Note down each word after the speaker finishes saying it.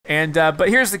And but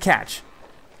here's the catch.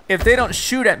 If they don't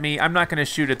shoot at me, I'm not going to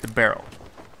shoot at the barrel.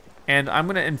 And I'm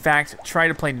going to, in fact, try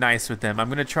to play nice with them. I'm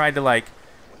going to try to, like...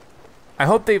 I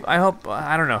don't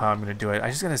know how I'm going to do it. I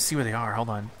just got to see where they are. Hold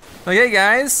on. Like, hey,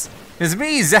 guys. It's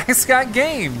me, Zach Scott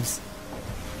Games.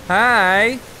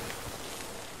 Hi.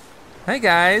 Hey,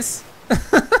 guys.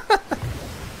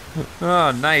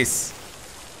 Oh, nice.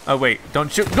 Oh, wait.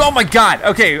 Don't shoot. Oh, my God.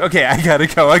 Okay. I gotta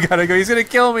go. He's going to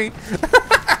kill me.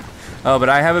 Oh, but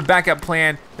I have a backup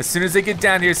plan. As soon as they get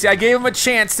down here. See, I gave him a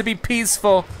chance to be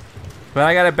peaceful. But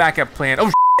I got a backup plan. Oh,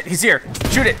 shit. He's here.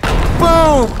 Shoot it.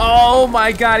 Boom. Oh,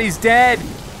 my God. He's dead.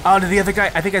 Oh, to the other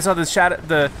guy. I think I saw the shot,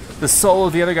 the soul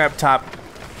of the other guy up top.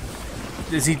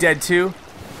 Is he dead, too?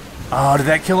 Oh, did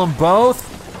that kill them both?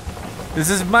 This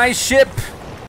is my ship.